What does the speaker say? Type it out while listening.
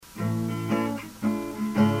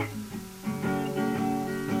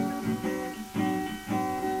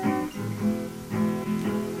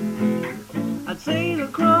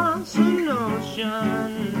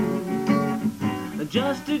ocean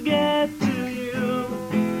just to get to you.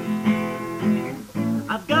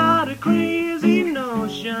 I've got a crazy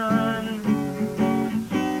notion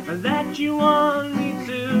that you want me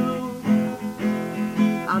to.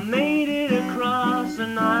 I made it across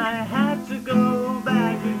and I had to go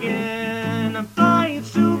back again. I'm flying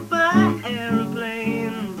super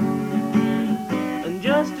airplane and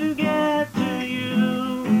just to get to you.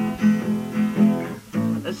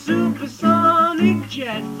 A supersonic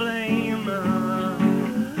jet flame,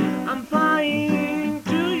 I'm flying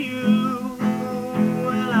to you.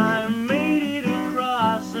 Well, I made it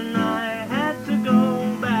across and I had to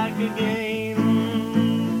go back again.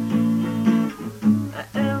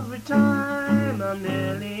 Every time I'm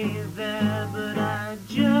nearly there, but I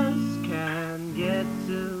just can't get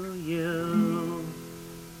to you.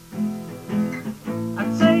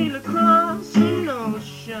 I'd sail across an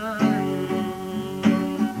ocean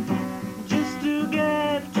just to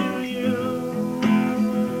get to you.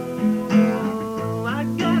 I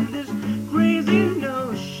got this crazy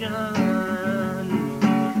notion